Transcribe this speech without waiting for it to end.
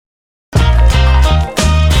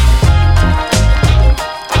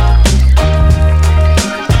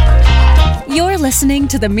listening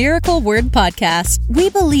to the Miracle Word Podcast. We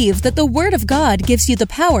believe that the Word of God gives you the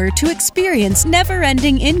power to experience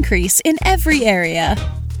never-ending increase in every area.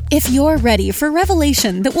 If you're ready for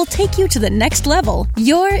revelation that will take you to the next level,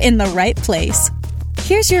 you're in the right place.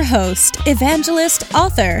 Here's your host, evangelist,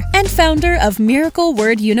 author, and founder of Miracle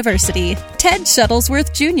Word University, Ted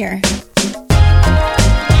Shuttlesworth Jr.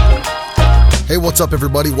 Hey, what's up,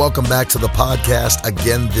 everybody? Welcome back to the podcast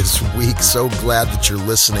again this week. So glad that you're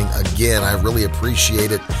listening again. I really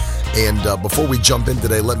appreciate it. And before we jump in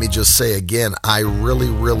today, let me just say again, I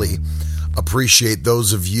really appreciate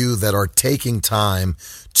those of you that are taking time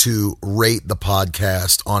to rate the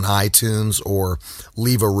podcast on iTunes or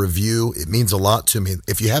leave a review. It means a lot to me.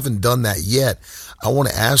 If you haven't done that yet, I want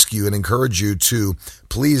to ask you and encourage you to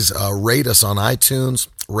please rate us on iTunes,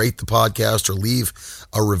 rate the podcast, or leave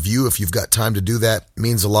a review if you've got time to do that. It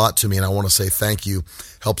means a lot to me, and I want to say thank you.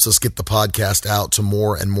 Helps us get the podcast out to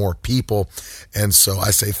more and more people, and so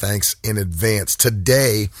I say thanks in advance.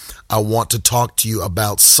 Today, I want to talk to you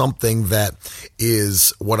about something that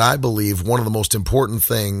is what I believe one of the most important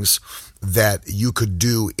things that you could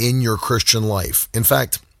do in your Christian life. In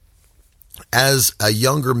fact, as a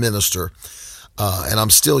younger minister, and I'm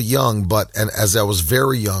still young, but as I was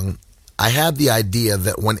very young, I had the idea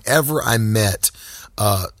that whenever I met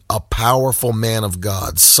a powerful man of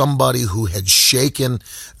God, somebody who had shaken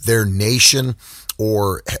their nation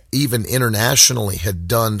or even internationally had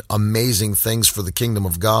done amazing things for the kingdom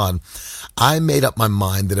of God, I made up my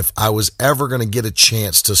mind that if I was ever going to get a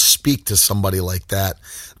chance to speak to somebody like that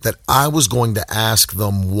I was going to ask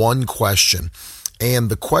them one question. And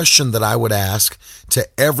the question that I would ask to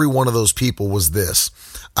every one of those people was this.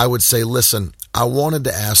 I would say, listen, I wanted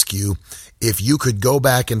to ask you if you could go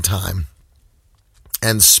back in time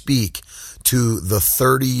and speak to the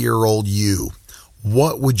 30-year-old you,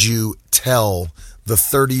 what would you tell the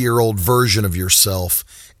 30-year-old version of yourself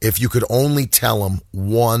if you could only tell them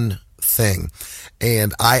one thing?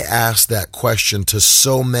 And I asked that question to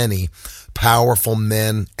so many powerful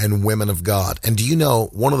men and women of God. And do you know,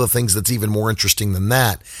 one of the things that's even more interesting than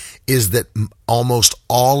that is that almost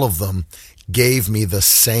all of them gave me the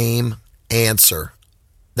same answer.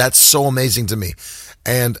 That's so amazing to me.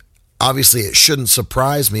 And obviously it shouldn't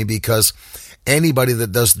surprise me because anybody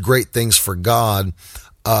that does great things for God,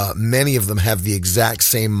 many of them have the exact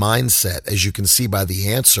same mindset, as you can see by the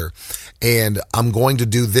answer. And I'm going to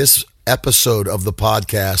do this episode of the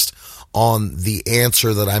podcast on the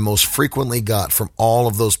answer that I most frequently got from all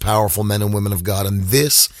of those powerful men and women of God. And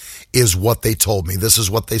this is what they told me. This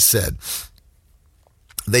is what they said.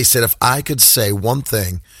 They said, if I could say one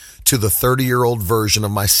thing to the 30-year-old version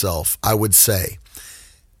of myself, I would say,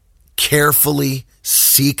 carefully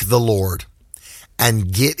seek the Lord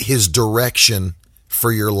and get his direction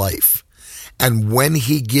for your life. And when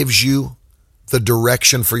he gives you the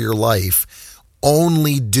direction for your life,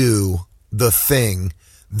 only do the thing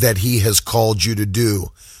that he has called you to do.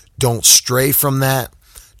 Don't stray from that.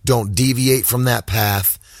 Don't deviate from that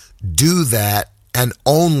path. Do that and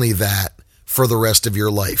only that for the rest of your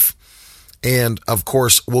life. And of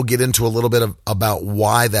course, we'll get into a little bit about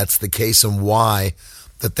why that's the case and why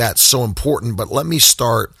that's so important. But let me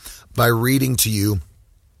start by reading to you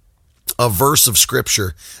a verse of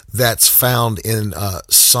scripture that's found in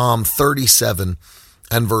Psalm 37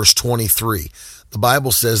 and verse 23. The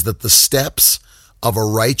Bible says that the steps of a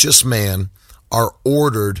righteous man are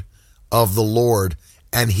ordered of the Lord,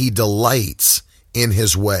 and he delights in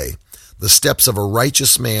his way. The steps of a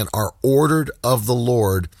righteous man are ordered of the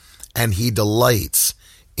Lord, and he delights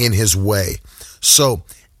in his way. So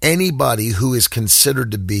anybody who is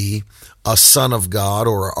considered to be a son of God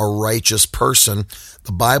or a righteous person,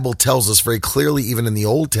 the Bible tells us very clearly, even in the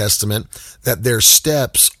Old Testament, that their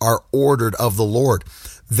steps are ordered of the Lord,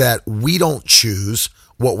 that we don't choose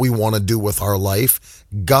what we want to do with our life.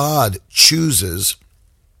 God chooses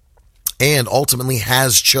and ultimately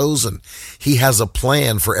has chosen. He has a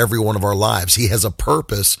plan for every one of our lives. He has a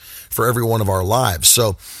purpose for every one of our lives.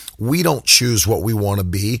 So we don't choose what we want to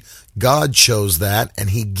be. God chose that,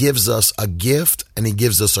 and he gives us a gift, and he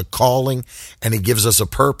gives us a calling, and he gives us a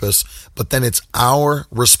purpose. But then it's our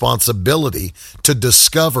responsibility to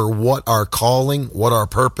discover what our calling, what our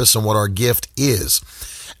purpose, and what our gift is.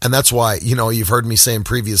 And that's why, you've heard me say in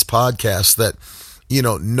previous podcasts that,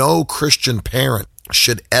 no Christian parent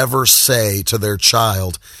should ever say to their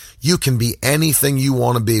child, you can be anything you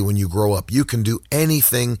want to be when you grow up. You can do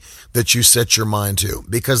anything that you set your mind to,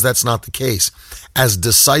 because that's not the case. As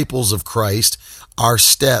disciples of Christ, our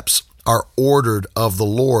steps are ordered of the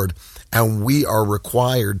Lord, and we are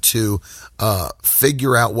required to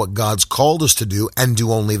figure out what God's called us to do and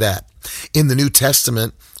do only that. In the New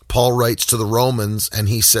Testament, Paul writes to the Romans, and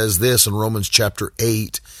he says this in Romans chapter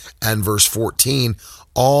 8 and verse 14,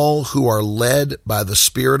 all who are led by the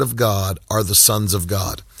Spirit of God are the sons of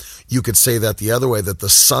God. You could say that the other way, that the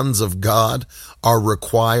sons of God are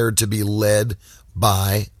required to be led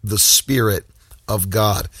by the Spirit of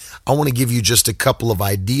God. I want to give you just a couple of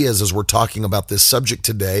ideas as we're talking about this subject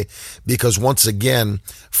today, because once again,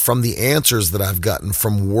 from the answers that I've gotten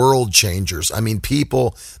from world changers, I mean,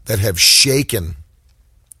 people that have shaken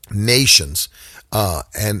nations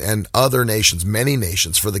and other nations, many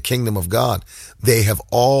nations for the kingdom of God, they have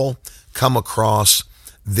all come across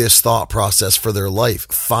this thought process for their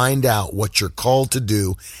life. Find out what you're called to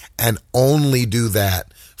do and only do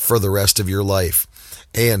that for the rest of your life.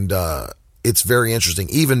 And it's very interesting.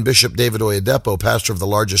 Even Bishop David Oyedepo, pastor of the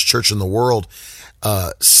largest church in the world,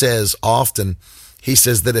 says often, he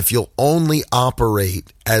says that if you'll only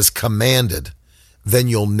operate as commanded, then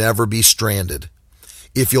you'll never be stranded.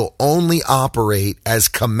 If you'll only operate as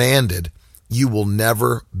commanded, you will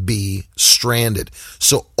never be stranded.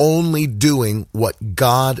 So only doing what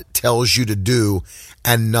God tells you to do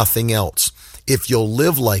and nothing else. If you'll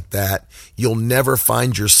live like that, you'll never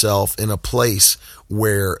find yourself in a place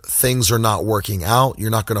where things are not working out.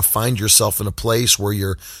 You're not going to find yourself in a place where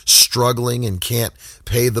you're struggling and can't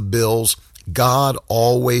pay the bills. God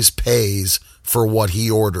always pays for what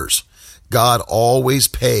he orders. God always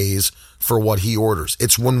pays for what he orders.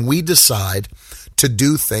 It's when we decide to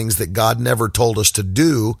do things that God never told us to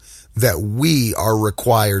do that we are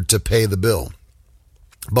required to pay the bill.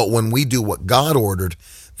 But when we do what God ordered,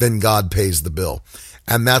 then God pays the bill.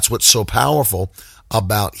 And that's what's so powerful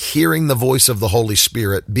about hearing the voice of the Holy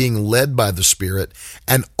Spirit, being led by the Spirit,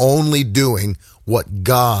 and only doing what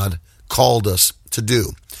God called us to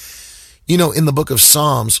do. You know, in the book of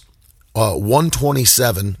Psalms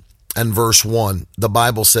 127 and verse 1, the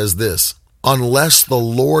Bible says this, unless the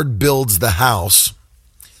Lord builds the house,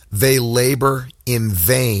 they labor in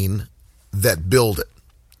vain that build it.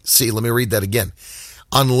 See, let me read that again.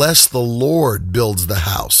 Unless the Lord builds the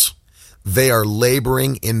house, they are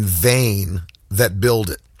laboring in vain that build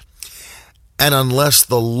it. And unless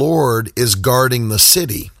the Lord is guarding the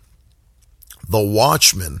city, the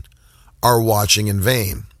watchmen are watching in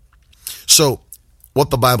vain. So what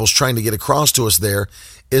the Bible's trying to get across to us there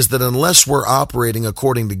is that unless we're operating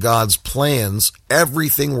according to God's plans,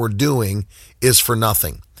 everything we're doing is for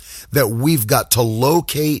nothing. That we've got to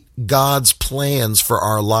locate God's plans for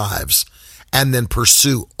our lives and then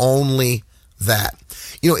pursue only that.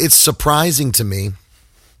 You know, it's surprising to me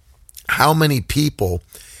how many people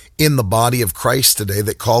in the body of Christ today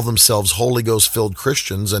that call themselves Holy Ghost filled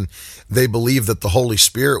Christians, and they believe that the Holy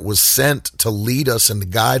Spirit was sent to lead us and to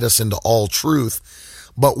guide us into all truth.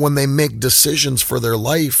 But when they make decisions for their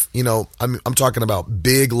life, you know, I'm talking about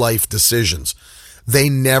big life decisions, they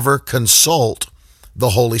never consult the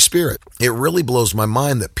Holy Spirit. It really blows my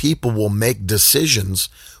mind that people will make decisions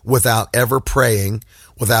without ever praying,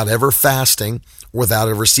 without ever fasting, without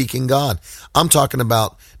ever seeking God. I'm talking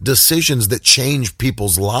about decisions that change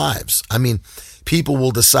people's lives. I mean, people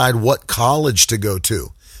will decide what college to go to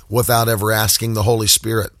without ever asking the Holy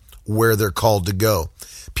Spirit where they're called to go.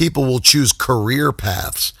 People will choose career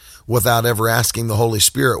paths without ever asking the Holy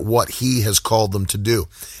Spirit what he has called them to do.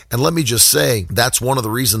 And let me just say, that's one of the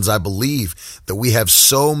reasons I believe that we have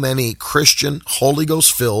so many Christian, Holy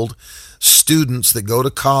Ghost filled students that go to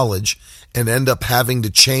college and end up having to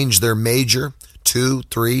change their major 2,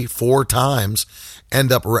 3, 4 times,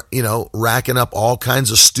 end up, racking up all kinds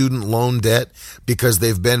of student loan debt because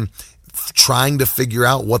they've been trying to figure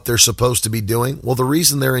out what they're supposed to be doing. Well, the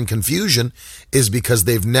reason they're in confusion is because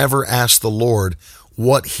they've never asked the Lord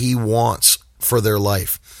what he wants for their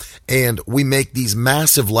life. And we make these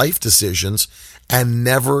massive life decisions and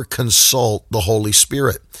never consult the Holy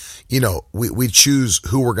Spirit. You know, we choose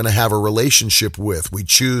who we're going to have a relationship with. We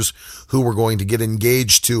choose who we're going to get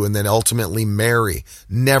engaged to and then ultimately marry,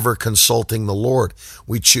 never consulting the Lord.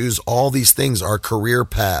 We choose all these things, our career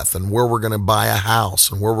path and where we're going to buy a house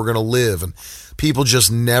and where we're going to live. And people just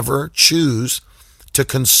never choose to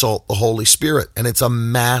consult the Holy Spirit. And it's a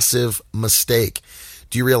massive mistake.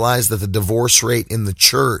 Do you realize that the divorce rate in the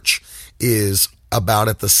church is about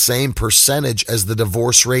at the same percentage as the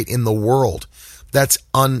divorce rate in the world? That's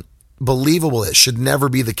unbelievable. It should never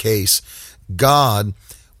be the case. God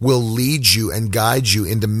will lead you and guide you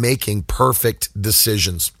into making perfect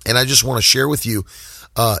decisions. And I just want to share with you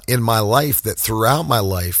in my life that throughout my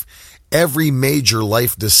life, every major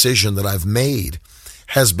life decision that I've made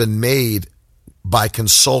has been made by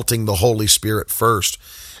consulting the Holy Spirit first.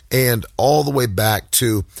 And all the way back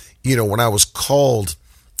to, when I was called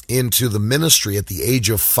into the ministry at the age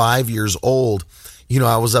of 5 years old,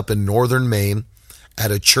 I was up in northern Maine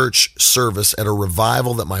at a church service at a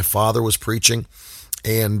revival that my father was preaching.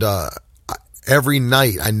 And every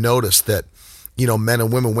night I noticed that, men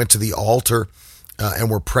and women went to the altar and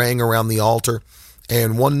were praying around the altar.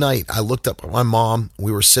 And one night I looked up at my mom.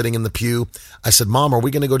 We were sitting in the pew. I said, Mom, are we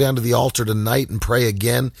going to go down to the altar tonight and pray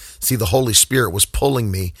again? See, the Holy Spirit was pulling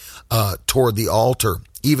me toward the altar.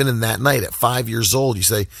 Even in that night at 5 years old, you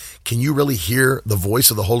say, can you really hear the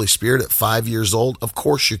voice of the Holy Spirit at 5 years old? Of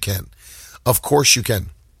course you can. Of course you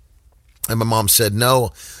can. And my mom said,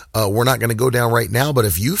 no, we're not going to go down right now, but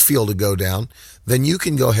if you feel to go down, then you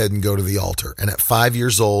can go ahead and go to the altar. And at 5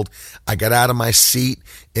 years old, I got out of my seat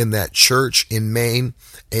in that church in Maine,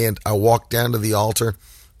 and I walked down to the altar.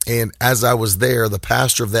 And as I was there, the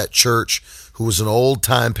pastor of that church, who was an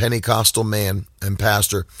old-time Pentecostal man and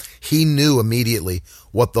pastor, he knew immediately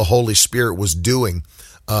what the Holy Spirit was doing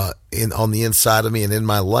on the inside of me and in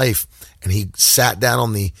my life. And he sat down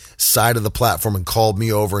on the side of the platform and called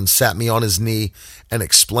me over and sat me on his knee and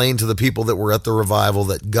explained to the people that were at the revival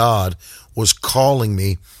that God was calling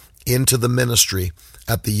me into the ministry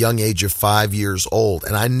at the young age of 5 years old.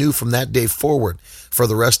 And I knew from that day forward for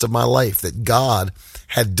the rest of my life that God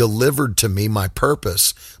had delivered to me my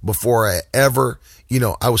purpose before I ever,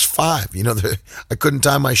 I was 5, I couldn't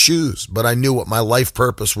tie my shoes, but I knew what my life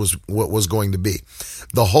purpose was, what was going to be.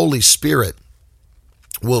 The Holy Spirit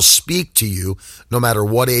will speak to you no matter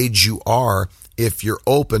what age you are if you're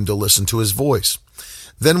open to listen to his voice.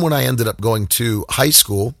 Then when I ended up going to high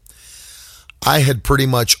school, I had pretty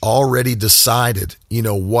much already decided,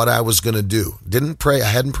 what I was going to do. Didn't pray. I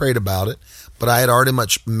hadn't prayed about it, but I had already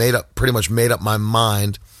pretty much made up my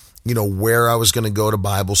mind, where I was going to go to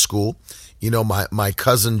Bible school. My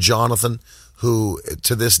cousin Jonathan, who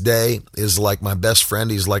to this day is like my best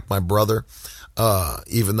friend. He's like my brother.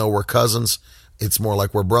 Even though we're cousins, it's more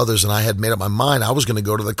like we're brothers. And I had made up my mind I was going to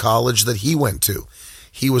go to the college that he went to.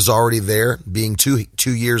 He was already there, being two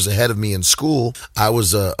years ahead of me in school. I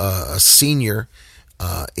was a senior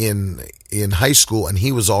in high school, and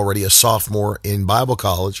he was already a sophomore in Bible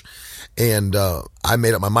college. And I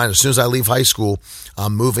made up my mind, as soon as I leave high school,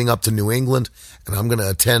 I'm moving up to New England, and I'm going to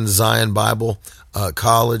attend Zion Bible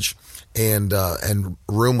College and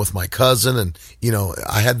room with my cousin. And,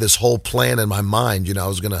 I had this whole plan in my mind. I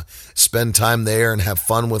was going to spend time there and have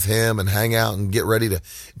fun with him and hang out and get ready to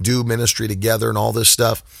do ministry together and all this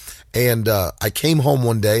stuff. And I came home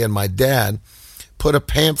one day, and my dad put a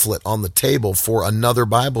pamphlet on the table for another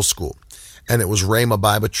Bible school. And it was Rhema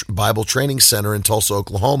Bible Training Center in Tulsa,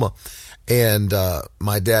 Oklahoma. And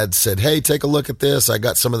my dad said, hey, take a look at this. I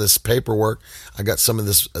got some of this paperwork. I got some of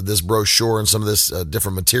this brochure and some of this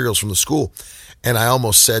different materials from the school. And I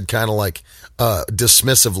almost said kind of like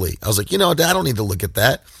dismissively, I was like, Dad, I don't need to look at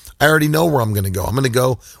that. I already know where I'm going to go. I'm going to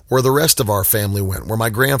go where the rest of our family went, where my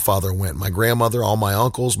grandfather went, my grandmother, all my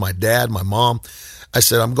uncles, my dad, my mom. I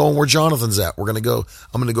said, I'm going where Jonathan's at. I'm going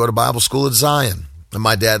to go to Bible school at Zion. And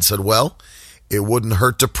my dad said, well, it wouldn't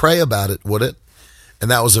hurt to pray about it, would it? And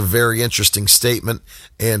that was a very interesting statement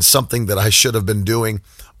and something that I should have been doing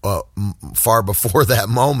far before that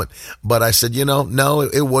moment. But I said, no,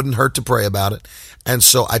 it wouldn't hurt to pray about it. And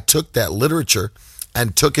so I took that literature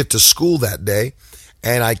and took it to school that day,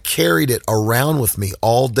 and I carried it around with me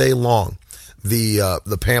all day long.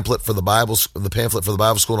 The pamphlet for the Bible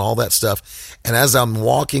school and all that stuff. And as I'm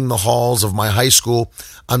walking the halls of my high school,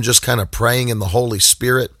 I'm just kind of praying in the Holy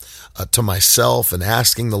Spirit to myself and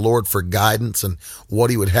asking the Lord for guidance and what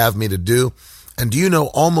he would have me to do. And do you know,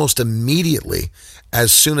 almost immediately,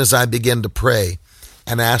 as soon as I began to pray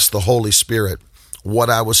and ask the Holy Spirit what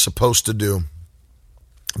I was supposed to do,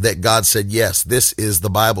 that God said, yes, this is the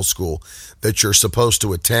Bible school that you're supposed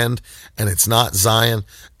to attend, and it's not Zion.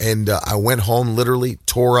 And I went home, literally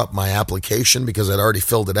tore up my application because I'd already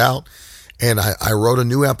filled it out. And I wrote a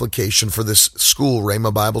new application for this school,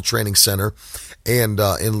 Rhema Bible Training Center. And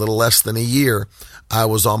in little less than a year, I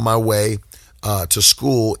was on my way to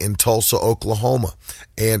school in Tulsa, Oklahoma.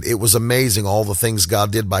 And it was amazing, all the things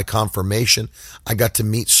God did by confirmation. I got to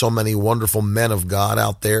meet so many wonderful men of God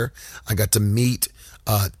out there. I got to meet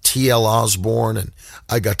T.L. Osborne, and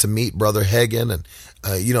I got to meet Brother Hagin, and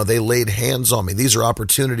they laid hands on me. These are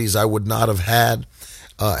opportunities I would not have had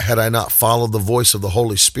I not followed the voice of the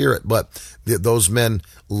Holy Spirit. But those men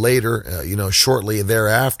later, shortly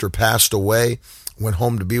thereafter, passed away. went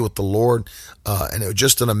home to be with the Lord. And it was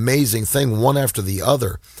just an amazing thing, one after the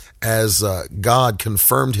other, as God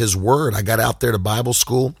confirmed his word. I got out there to Bible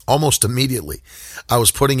school almost immediately. I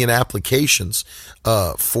was putting in applications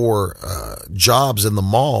for jobs in the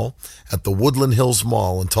mall at the Woodland Hills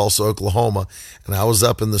Mall in Tulsa, Oklahoma. And I was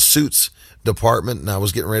up in the suits department, and I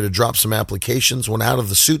was getting ready to drop some applications. When out of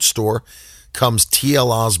the suit store comes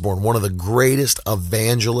T.L. Osborne, one of the greatest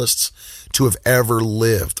evangelists to have ever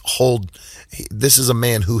lived. This is a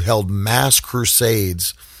man who held mass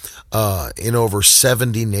crusades in over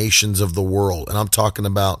 70 nations of the world. And I'm talking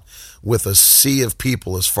about with a sea of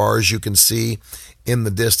people as far as you can see in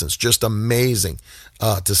the distance. Just amazing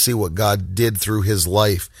to see what God did through his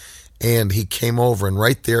life. And he came over, and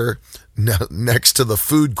right there next to the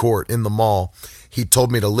food court in the mall, he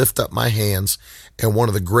told me to lift up my hands, and one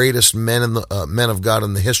of the greatest men of God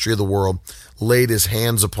in the history of the world laid his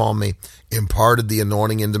hands upon me, imparted the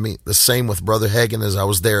anointing into me. The same with Brother Hagin as I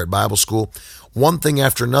was there at Bible school. One thing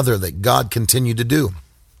after another that God continued to do.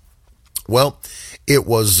 Well,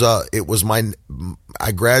 I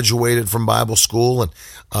graduated from Bible school, and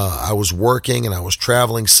I was working and I was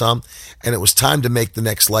traveling some, and it was time to make the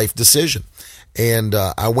next life decision. And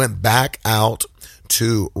I went back out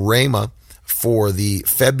to Rhema for the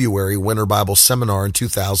February Winter Bible Seminar in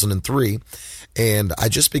 2003. And I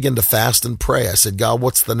just began to fast and pray. I said, God,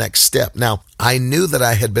 what's the next step? Now, I knew that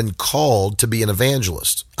I had been called to be an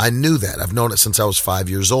evangelist. I knew that. I've known it since I was 5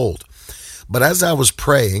 years old. But as I was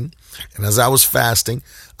praying and as I was fasting,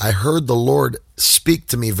 I heard the Lord speak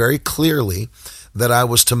to me very clearly that I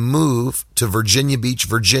was to move to Virginia Beach,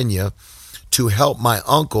 Virginia, to help my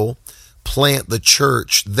uncle plant the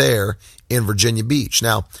church there in Virginia Beach.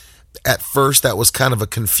 Now, at first, that was kind of a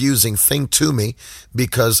confusing thing to me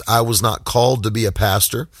because I was not called to be a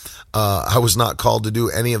pastor. I was not called to do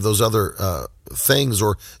any of those other things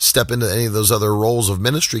or step into any of those other roles of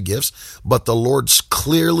ministry gifts. But the Lord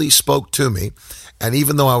clearly spoke to me. And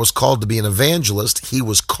even though I was called to be an evangelist, he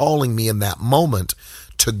was calling me in that moment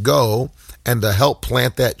to go and to help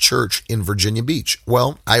plant that church in Virginia Beach.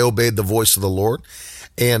 Well, I obeyed the voice of the Lord.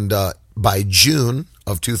 And by June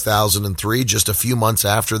of 2003, just a few months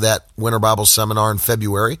after that Winter Bible Seminar in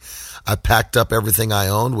February, I packed up everything I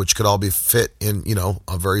owned, which could all be fit in,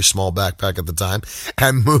 a very small backpack at the time,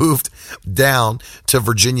 and moved down to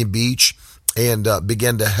Virginia Beach and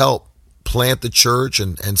began to help plant the church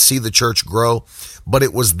and see the church grow. But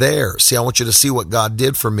it was there. See, I want you to see what God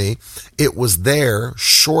did for me. It was there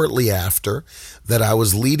shortly after that I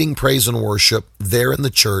was leading praise and worship there in the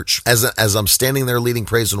church. As I'm standing there leading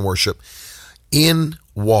praise and worship, in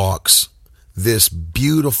walks this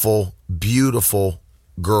beautiful, beautiful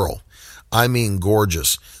girl. I mean,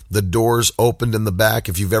 gorgeous. The doors opened in the back.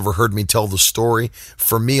 If you've ever heard me tell the story,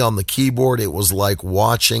 for me on the keyboard, it was like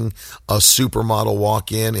watching a supermodel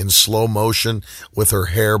walk in slow motion with her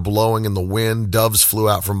hair blowing in the wind. Doves flew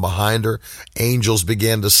out from behind her. Angels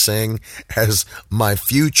began to sing as my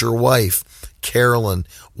future wife, Carolyn,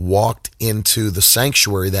 walked into the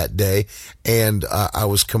sanctuary that day, and I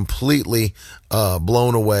was completely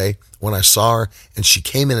blown away when I saw her. And she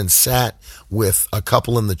came in and sat with a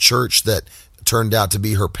couple in the church that turned out to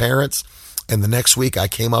be her parents. And the next week I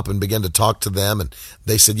came up and began to talk to them, and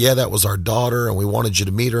they said, yeah, that was our daughter, and we wanted you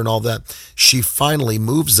to meet her and all that. She finally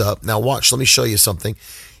moves up. Now watch, let me show you something.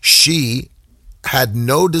 She had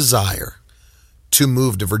no desire to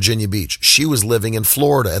move to Virginia Beach. She was living in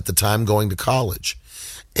Florida at the time, going to college.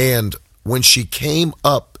 And when she came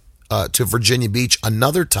up to Virginia Beach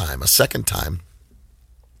a second time,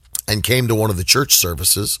 and came to one of the church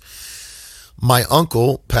services, my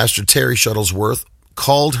uncle, Pastor Terry Shuttlesworth,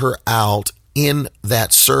 called her out in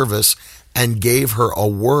that service and gave her a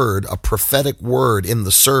word, a prophetic word in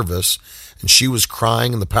the service. And she was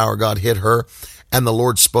crying, and the power of God hit her, and the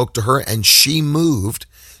Lord spoke to her, and she moved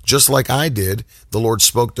just like I did. The Lord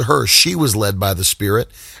spoke to her. She was led by the Spirit,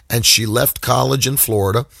 and she left college in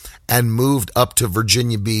Florida and moved up to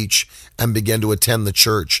Virginia Beach and began to attend the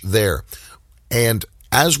church there. And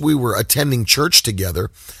as we were attending church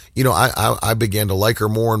together, I began to like her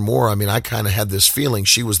more and more. I mean, I kind of had this feeling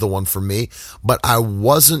she was the one for me, but I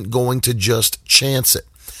wasn't going to just chance it.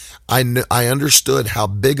 I understood how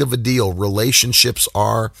big of a deal relationships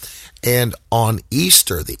are. And on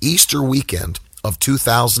Easter, the Easter weekend of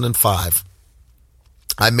 2005,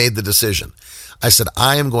 I made the decision. I said,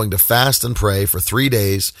 I am going to fast and pray for 3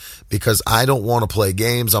 days because I don't want to play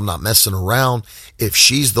games. I'm not messing around. If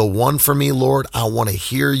she's the one for me, Lord, I want to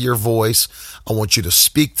hear your voice. I want you to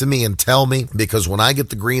speak to me and tell me, because when I get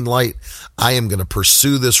the green light, I am going to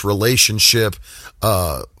pursue this relationship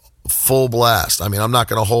full blast. I mean, I'm not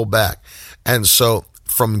going to hold back. And so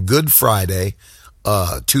from Good Friday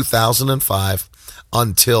 2005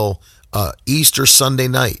 until Easter Sunday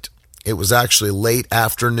night. It was actually late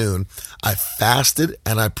afternoon. I fasted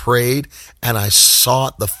and I prayed and I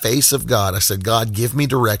sought the face of God. I said, God, give me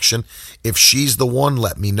direction. If she's the one,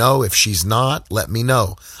 let me know. If she's not, let me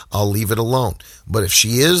know. I'll leave it alone. But if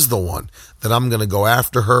she is the one, then I'm going to go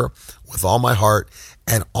after her with all my heart.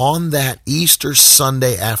 And on that Easter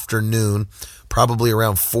Sunday afternoon, probably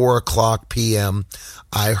around 4:00 p.m.,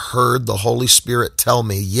 I heard the Holy Spirit tell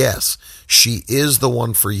me, yes, she is the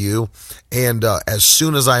one for you. And as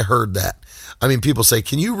soon as I heard that, I mean, people say,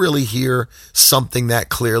 can you really hear something that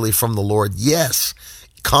clearly from the Lord? Yes.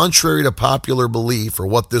 Contrary to popular belief or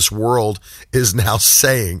what this world is now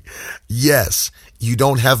saying, yes, you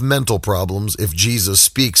don't have mental problems if Jesus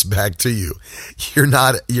speaks back to you. You're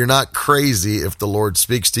not crazy if the Lord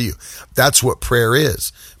speaks to you. That's what prayer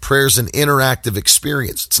is. Prayer is an interactive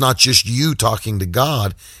experience. It's not just you talking to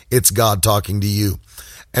God, it's God talking to you.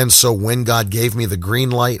 And so when God gave me the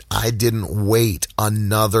green light, I didn't wait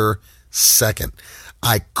another second.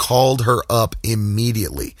 I called her up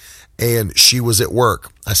immediately. And she was at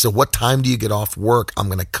work. I said, what time do you get off work? I'm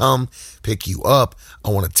going to come pick you up. I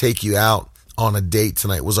want to take you out on a date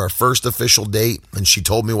tonight. It was our first official date. And she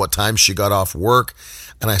told me what time she got off work.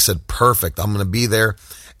 And I said, perfect. I'm going to be there.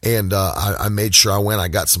 And I made sure I went. I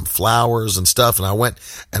got some flowers and stuff. And I went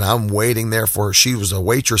and I'm waiting there for her. She was a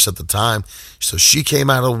waitress at the time. So she came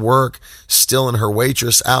out of work still in her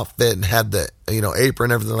waitress outfit and had the, apron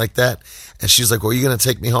and everything like that. And she's like, well, are you going to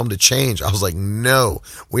take me home to change? I was like, no,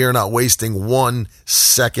 we are not wasting 1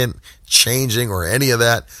 second changing or any of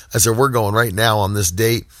that. I said, we're going right now on this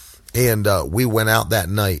date. And we went out that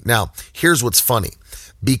night. Now, here's what's funny.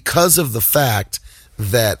 Because of the fact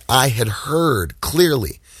that I had heard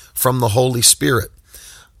clearly from the Holy Spirit,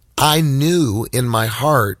 I knew in my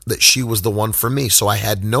heart that she was the one for me. So I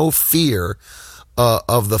had no fear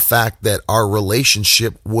of the fact that our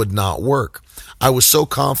relationship would not work. I was so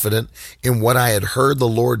confident in what I had heard the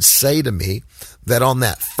Lord say to me that on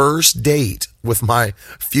that first date with my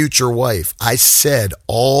future wife, I said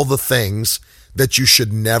all the things that you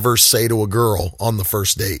should never say to a girl on the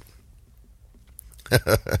first date.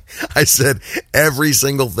 I said every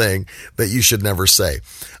single thing that you should never say.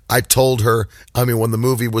 I told her, when the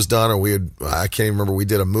movie was done, I can't even remember, we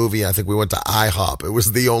did a movie. I think we went to IHOP. It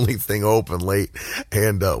was the only thing open late.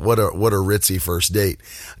 And what a ritzy first date.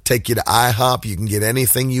 Take you to IHOP. You can get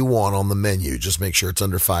anything you want on the menu. Just make sure it's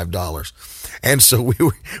under $5. And so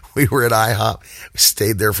we were at IHOP. We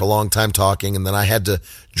stayed there for a long time talking. And then I had to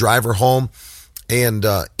drive her home. And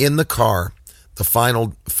in the car, the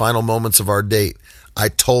final moments of our date, I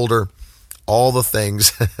told her all the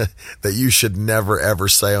things that you should never, ever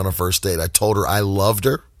say on a first date. I told her I loved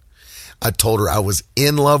her. I told her I was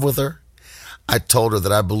in love with her. I told her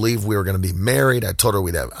that I believed we were going to be married. I told her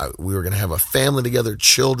we were going to have a family together,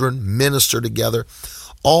 children, minister together.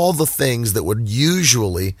 All the things that would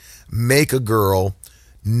usually make a girl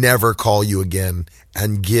never call you again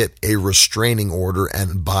and get a restraining order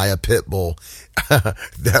and buy a pit bull.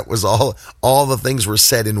 That was all the things were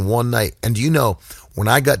said in one night. And when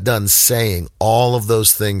I got done saying all of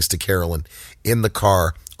those things to Carolyn in the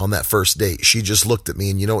car on that first date, she just looked at me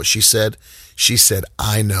and you know what she said? She said,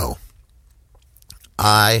 I know.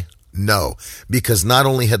 I know. Because not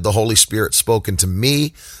only had the Holy Spirit spoken to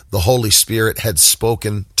me, the Holy Spirit had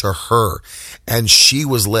spoken to her. And she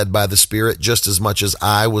was led by the Spirit just as much as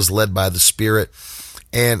I was led by the Spirit.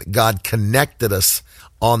 And God connected us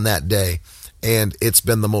on that day. And it's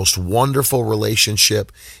been the most wonderful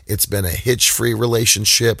relationship. It's been a hitch-free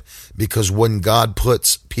relationship because when God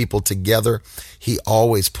puts people together, He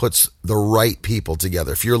always puts the right people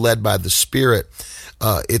together. If you're led by the Spirit,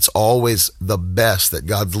 it's always the best that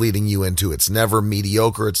God's leading you into. It's never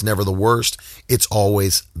mediocre. It's never the worst. It's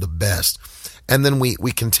always the best. And then we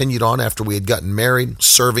continued on after we had gotten married,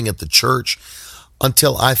 serving at the church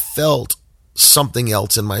until I felt something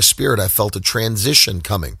else in my spirit. I felt a transition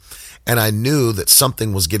coming. And I knew that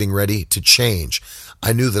something was getting ready to change.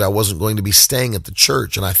 I knew that I wasn't going to be staying at the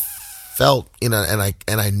church, and I felt, and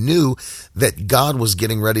I knew that God was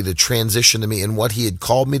getting ready to transition to me in what He had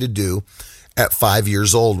called me to do at 5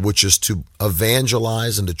 years old, which is to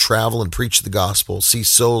evangelize and to travel and preach the gospel, see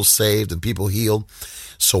souls saved and people healed.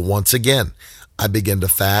 So once again, I began to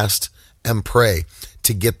fast and pray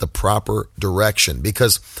to get the proper direction.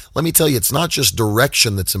 Because let me tell you, it's not just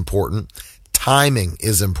direction that's important. Timing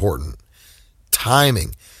is important.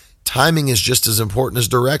 Timing is just as important as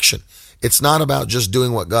direction. It's not about just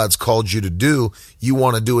doing what God's called you to do. You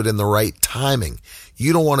want to do it in the right timing.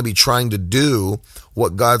 You don't want to be trying to do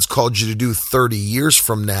what God's called you to do 30 years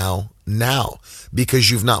from now now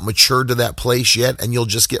because you've not matured to that place yet, and you'll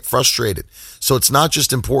just get frustrated. So it's not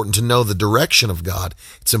just important to know the direction of God,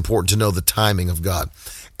 it's important to know the timing of God.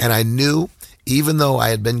 And I knew, even though I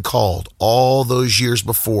had been called all those years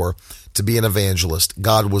before to be an evangelist,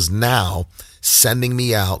 God was now sending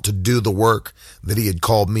me out to do the work that he had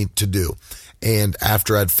called me to do. And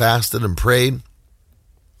after I'd fasted and prayed,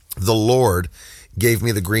 the Lord gave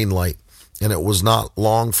me the green light. And it was not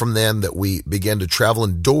long from then that we began to travel,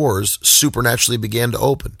 and doors supernaturally began to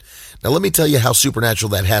open. Now, let me tell you how supernatural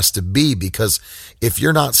that has to be, because if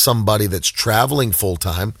you're not somebody that's traveling full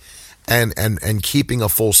time and keeping a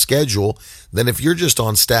full schedule, then if you're just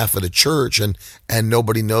on staff at a church and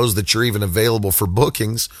nobody knows that you're even available for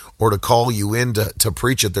bookings or to call you in to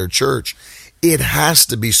preach at their church, it has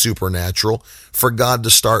to be supernatural for God to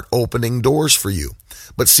start opening doors for you.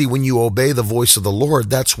 But see, when you obey the voice of the Lord,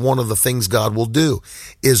 that's one of the things God will do,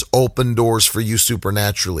 is open doors for you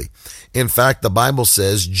supernaturally. In fact, the Bible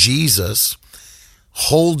says Jesus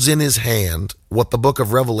holds in his hand what the book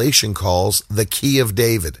of Revelation calls the key of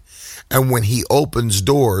David. And when he opens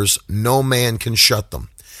doors, no man can shut them.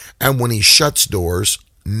 And when he shuts doors,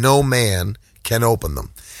 no man can open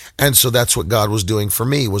them. And so that's what God was doing for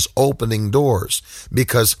me, was opening doors,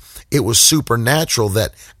 because it was supernatural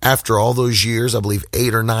that after all those years, I believe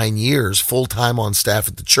 8 or 9 years, full time on staff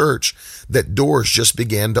at the church, that doors just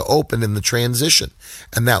began to open in the transition.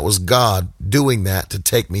 And that was God doing that to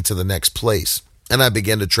take me to the next place. And I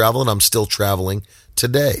began to travel, and I'm still traveling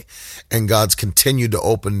today. And God's continued to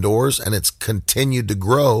open doors, and it's continued to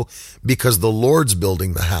grow because the Lord's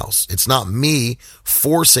building the house. It's not me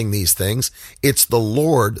forcing these things. It's the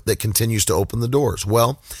Lord that continues to open the doors.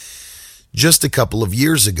 Well, just a couple of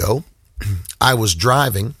years ago, I was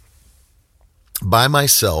driving by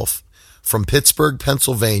myself from Pittsburgh,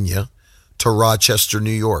 Pennsylvania to Rochester,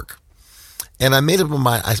 New York. And I made up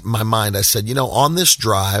my mind. I said, on this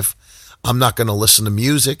drive, I'm not going to listen to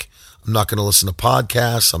music. I'm not going to listen to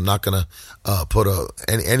podcasts. I'm not going to put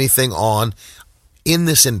anything on. In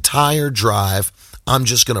this entire drive, I'm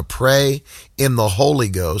just going to pray in the Holy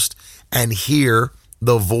Ghost and hear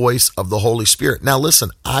the voice of the Holy Spirit. Now listen,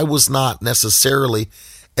 I was not necessarily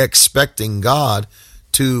expecting God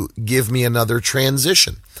to give me another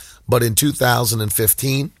transition. But in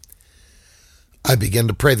 2015, I began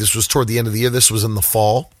to pray. This was toward the end of the year. This was in the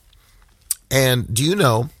fall. And do you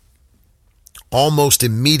know, almost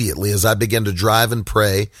immediately as I began to drive and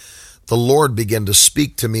pray, the Lord began to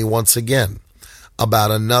speak to me once again about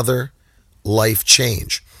another life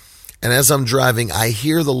change. And as I'm driving, I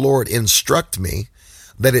hear the Lord instruct me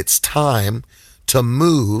that it's time to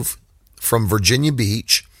move from Virginia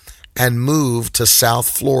Beach and move to South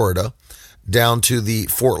Florida, down to the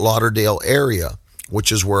Fort Lauderdale area, which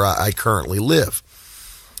is where I currently live,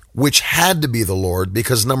 which had to be the Lord,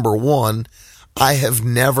 because number one, I have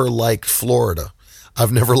never liked Florida.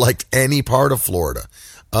 I've never liked any part of Florida.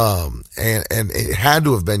 And it had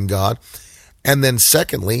to have been God. And then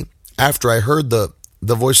secondly, after I heard the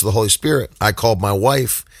voice of the Holy Spirit, I called my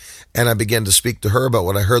wife and I began to speak to her about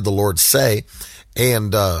what I heard the Lord say.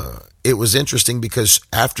 And it was interesting because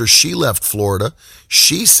after she left Florida,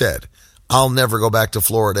 she said, I'll never go back to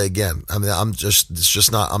Florida again. I mean,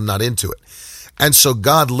 I'm not into it. And so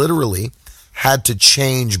God literally had to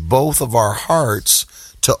change both of our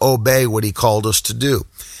hearts to obey what he called us to do.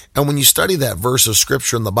 And when you study that verse of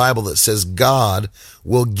scripture in the Bible that says God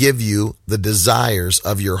will give you the desires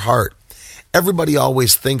of your heart, everybody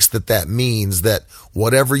always thinks that means that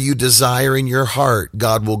whatever you desire in your heart,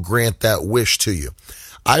 God will grant that wish to you.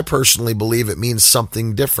 I personally believe it means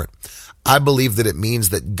something different. I believe that it means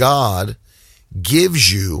that God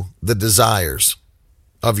gives you the desires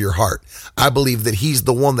of your heart. I believe that he's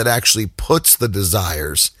the one that actually puts the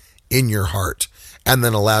desires in your heart and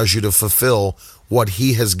then allows you to fulfill what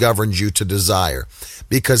he has governed you to desire,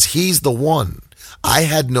 because he's the one. I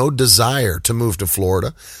had no desire to move to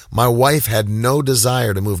Florida. My wife had no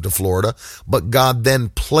desire to move to Florida, but God then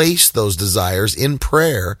placed those desires in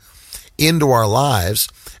prayer into our lives.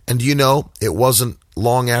 And do you know, it wasn't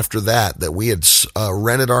long after that we had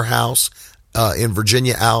rented our house in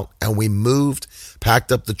Virginia out, and we moved,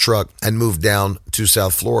 packed up the truck and moved down to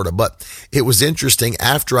South Florida. But it was interesting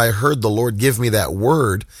after I heard the Lord give me that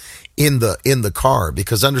word in the car,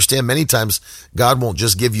 because understand, many times God won't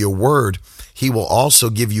just give you a word, he will also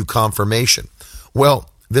give you confirmation. Well,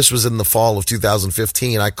 this was in the fall of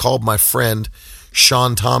 2015. I called my friend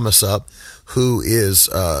Sean Thomas up, who is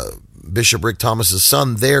Bishop Rick Thomas's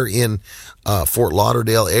son there in Fort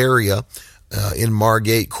Lauderdale area, in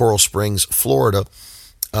Margate, Coral Springs, Florida,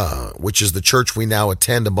 which is the church we now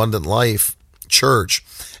attend, Abundant Life Church.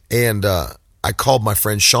 And I called my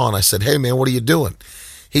friend Sean. I said, hey, man, what are you doing?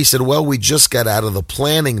 He said, well, we just got out of the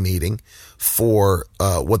planning meeting for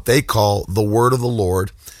what they call the Word of the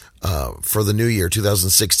Lord for the new year,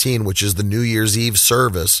 2016, which is the New Year's Eve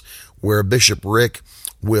service where Bishop Rick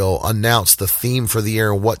will announce the theme for the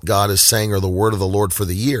year and what God is saying or the Word of the Lord for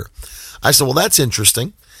the year. I said, well, that's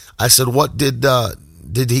interesting. I said, what did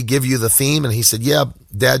he give you the theme? And he said, yeah,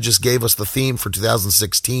 Dad just gave us the theme for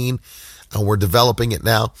 2016 and we're developing it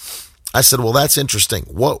now. I said, well, that's interesting.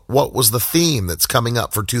 What was the theme that's coming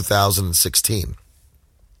up for 2016?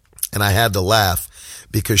 And I had to laugh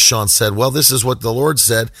because Sean said, well, this is what the Lord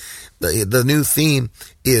said. The new theme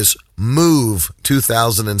is Move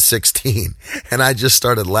 2016. And I just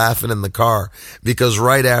started laughing in the car because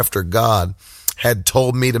right after God had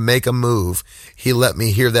told me to make a move, he let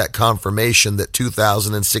me hear that confirmation that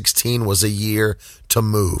 2016 was a year to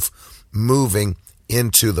move, moving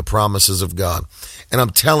into the promises of God. And I'm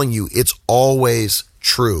telling you, it's always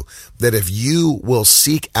true that if you will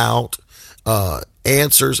seek out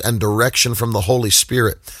answers and direction from the Holy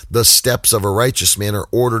Spirit, the steps of a righteous man are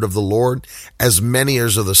ordered of the Lord. As many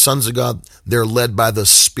as are the sons of God, they're led by the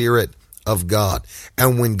Spirit of God.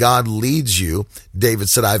 And when God leads you, David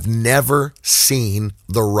said, I've never seen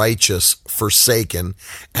the righteous forsaken,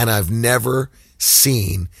 and I've never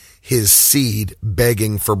seen his seed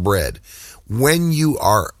begging for bread. When you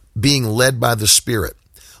are being led by the Spirit,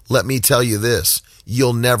 let me tell you this,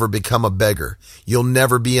 you'll never become a beggar. You'll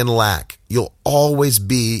never be in lack. You'll always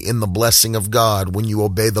be in the blessing of God when you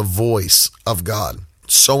obey the voice of God.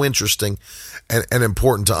 So interesting and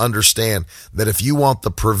important to understand that if you want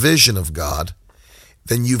the provision of God,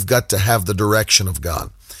 then you've got to have the direction of God.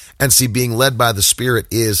 And see, being led by the Spirit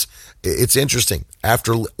it's interesting.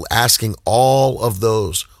 After asking all of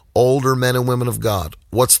those older men and women of God,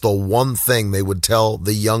 what's the one thing they would tell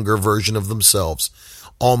the younger version of themselves?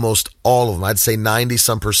 Almost all of them, I'd say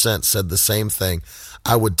 90% said the same thing.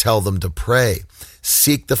 I would tell them to pray,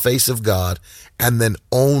 seek the face of God, and then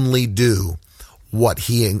only do what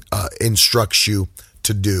he instructs you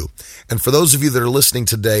to do. And for those of you that are listening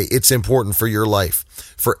today, it's important for your life,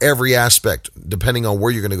 for every aspect, depending on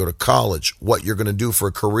where you're going to go to college, what you're going to do for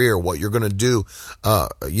a career, what you're going to do,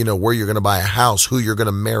 where you're going to buy a house, who you're going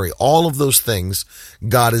to marry, all of those things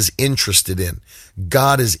God is interested in.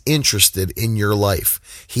 God is interested in your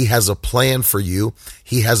life. He has a plan for you.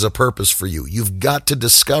 He has a purpose for you. You've got to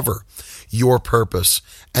discover your purpose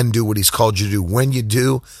and do what he's called you to do. When you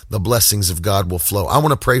do, the blessings of God will flow. I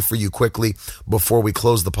want to pray for you quickly before we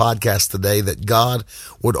close the podcast today, that God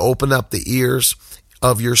would open up the ears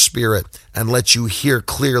of your spirit and let you hear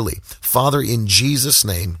clearly. Father, in Jesus'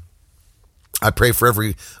 name, I pray for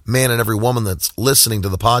every man and every woman that's listening to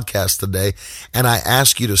the podcast today, and I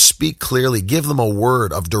ask you to speak clearly, give them a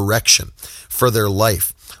word of direction for their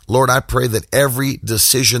life. Lord, I pray that every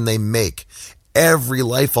decision they make, every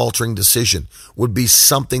life-altering decision would be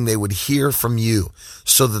something they would hear from you,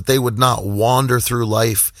 so that they would not wander through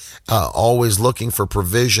life always looking for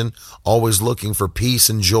provision, always looking for peace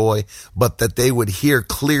and joy, but that they would hear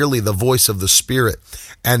clearly the voice of the Spirit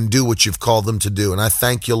and do what you've called them to do. And I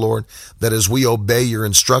thank you, Lord, that as we obey your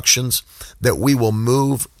instructions, that we will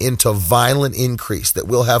move into violent increase, that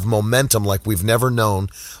we'll have momentum like we've never known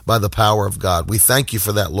by the power of God. We thank you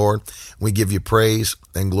for that, Lord. We give you praise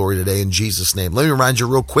and glory today in Jesus' name. Let me remind you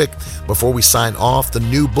real quick before we sign off, the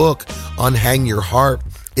new book, Unhang Your Heart,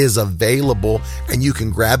 is available, and you can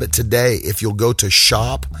grab it today if you'll go to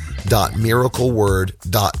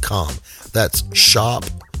shop.miracleword.com. That's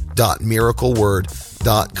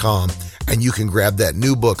shop.miracleword.com. And you can grab that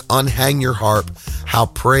new book, Unhang Your Harp, How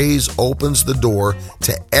Praise Opens the Door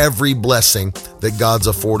to Every Blessing that God's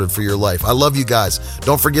afforded for your life. I love you guys.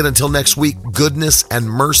 Don't forget, until next week, goodness and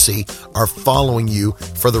mercy are following you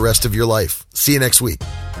for the rest of your life. See you next week.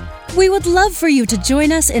 We would love for you to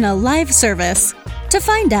join us in a live service. To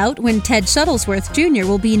find out when Ted Shuttlesworth Jr.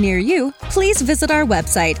 will be near you, please visit our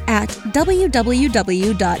website at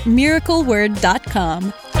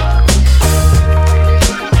www.miracleword.com.